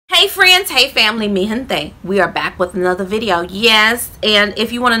Hey friends, hey family, mi gente. We are back with another video. Yes, and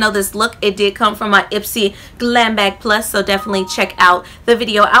if you want to know this look, it did come from my Ipsy Glam Bag Plus, so definitely check out the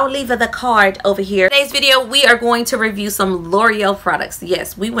video. I'll leave the card over here. Today's video, we are going to review some L'Oreal products.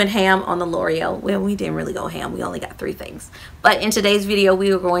 Yes, we went ham on the L'Oreal. Well, we didn't really go ham. We only got 3 things. But in today's video,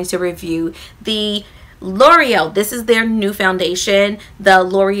 we are going to review the L'Oreal. This is their new foundation, the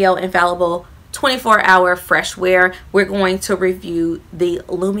L'Oreal Infallible 24-hour fresh wear. We're going to review the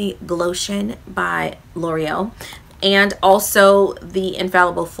Glotion by L'Oreal and also the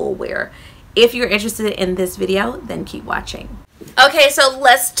Infallible full wear. If you're interested in this video, then keep watching. Okay, so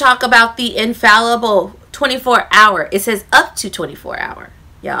let's talk about the Infallible 24-hour. It says up to 24-hour,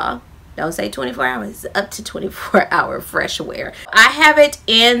 y'all. Don't say 24 hours, up to 24-hour fresh wear. I have it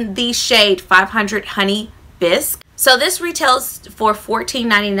in the shade 500 Honey Bisque. So this retails for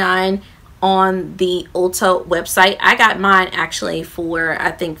 $14.99 on the Ulta website. I got mine actually for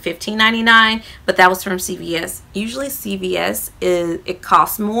I think $15.99, but that was from CVS. Usually CVS it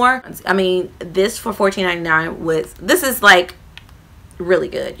costs more. I mean, this for $14.99 was, this is like really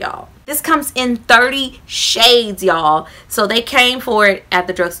good, y'all. This comes in 30 shades, y'all. So they came for it at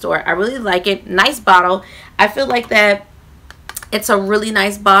the drugstore. I really like it. Nice bottle. I feel like that it's a really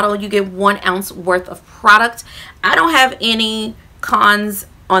nice bottle. You get 1 ounce worth of product. I don't have any cons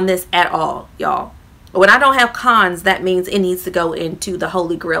on this at all, y'all. When I don't have cons, that means it needs to go into the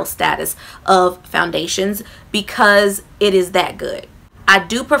holy grail status of foundations because it is that good. I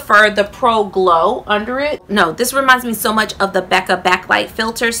do prefer the Pro Glow under it. No, this reminds me so much of the Becca backlight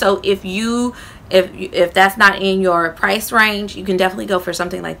filter. So if that's not in your price range, you can definitely go for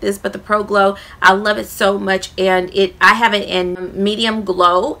something like this. But the Pro Glow, I love it so much, and I have it in medium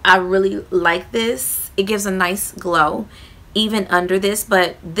glow. I really like this. It gives a nice glow even under this,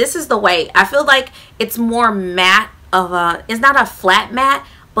 but this is the way. I feel like it's more matte of a, it's not a flat matte,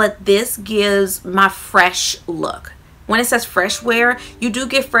 but this gives my fresh look. When it says fresh wear, you do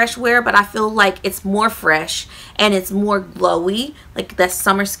get fresh wear, but I feel like it's more fresh and it's more glowy, like that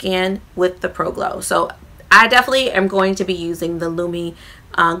summer skin with the Pro Glow. So I definitely am going to be using the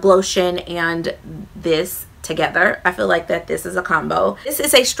Glotion and this together. I feel like that this is a combo. This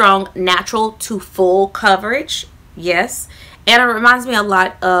is a strong natural to full coverage. Yes, and it reminds me a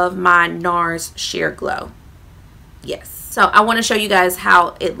lot of my NARS Sheer Glow. Yes, so I want to show you guys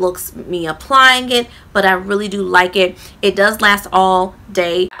how it looks me applying it, but I really do like it. It does last all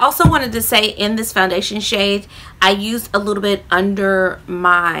day. I also wanted to say in this foundation shade, I used a little bit under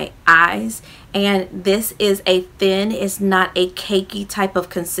my eyes, and this is a thin, it's not a cakey type of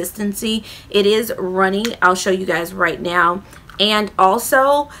consistency. It is runny. I'll show you guys right now. And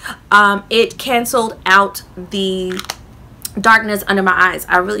also it canceled out the darkness under my eyes.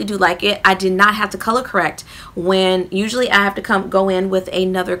 I really do like it. I did not have to color correct when usually I have to go in with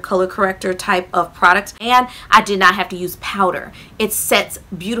another color corrector type of product, and I did not have to use powder. It sets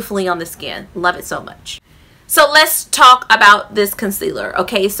beautifully on the skin. Love it so much. So let's talk about this concealer.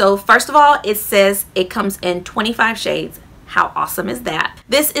 Okay, so first of all, it says it comes in 25 shades. How awesome is that?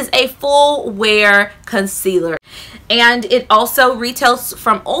 This is a full wear concealer, and it also retails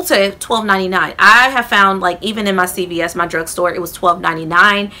from Ulta at $12.99. I have found, like, even in my CVS, my drugstore, it was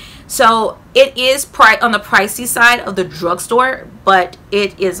 $12.99. So it is on the pricey side of the drugstore, but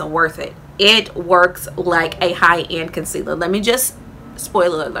it is worth it. It works like a high-end concealer. Let me just,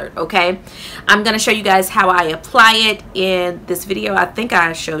 spoiler alert, okay? I'm gonna show you guys how I apply it in this video. I think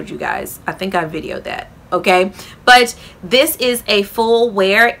I showed you guys. I think I videoed that. Okay, but this is a full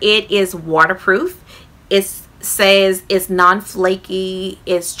wear. It is waterproof. It says it's non-flaky,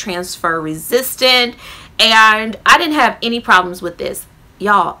 it's transfer resistant, and I didn't have any problems with this,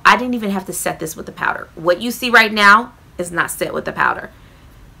 y'all. I didn't even have to set this with the powder. What you see right now is not set with the powder.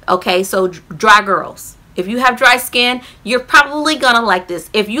 Okay, so dry girls, if you have dry skin, you're probably gonna like this.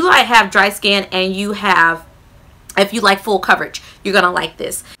 If you have dry skin and if you like full coverage, you're gonna like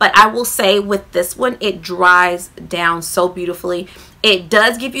this. But I will say with this one, it dries down so beautifully. It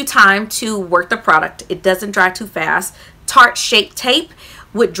does give you time to work the product. It doesn't dry too fast. Tarte Shape Tape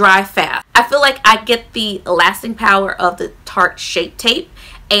would dry fast. I feel like I get the lasting power of the Tarte Shape Tape,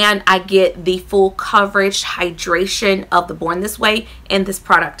 and I get the full coverage hydration of the Born This Way in this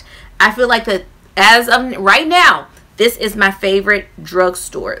product. I feel like that as of right now, this is my favorite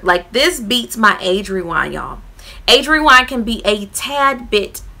drugstore. Like, this beats my Age Rewind, y'all. Age Rewind can be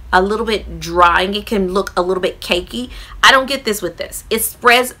a little bit drying. It can look a little bit cakey. I don't get this with this. It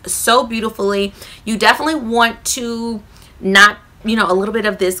spreads so beautifully. You definitely want to not, you know, a little bit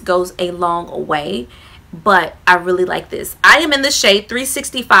of this goes a long way, but I really like this. I am in the shade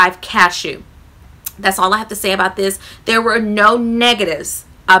 365 Cashew. That's all I have to say about this. There were no negatives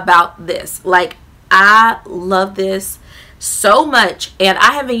about this. Like, I love this so much, and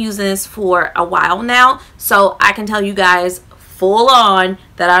I have been using this for a while now, so I can tell you guys full on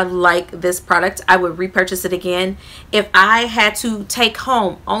that I like this product. I would repurchase it again. If I had to take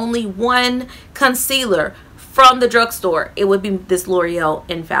home only one concealer from the drugstore, it would be this L'Oreal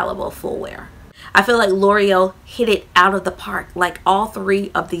Infallible Full Wear. I feel like L'Oreal hit it out of the park. Like, all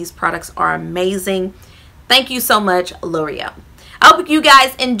three of these products are amazing. Thank you so much, L'Oreal. I hope you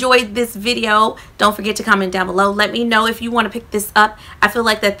guys enjoyed this video. Don't forget to comment down below. Let me know if you want to pick this up. I feel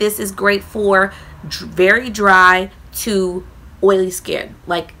like that this is great for very dry to oily skin,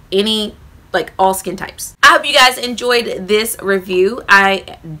 like all skin types. I hope you guys enjoyed this review.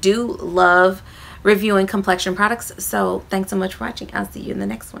 I do love reviewing complexion products, so thanks so much for watching. I'll see you in the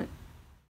next one.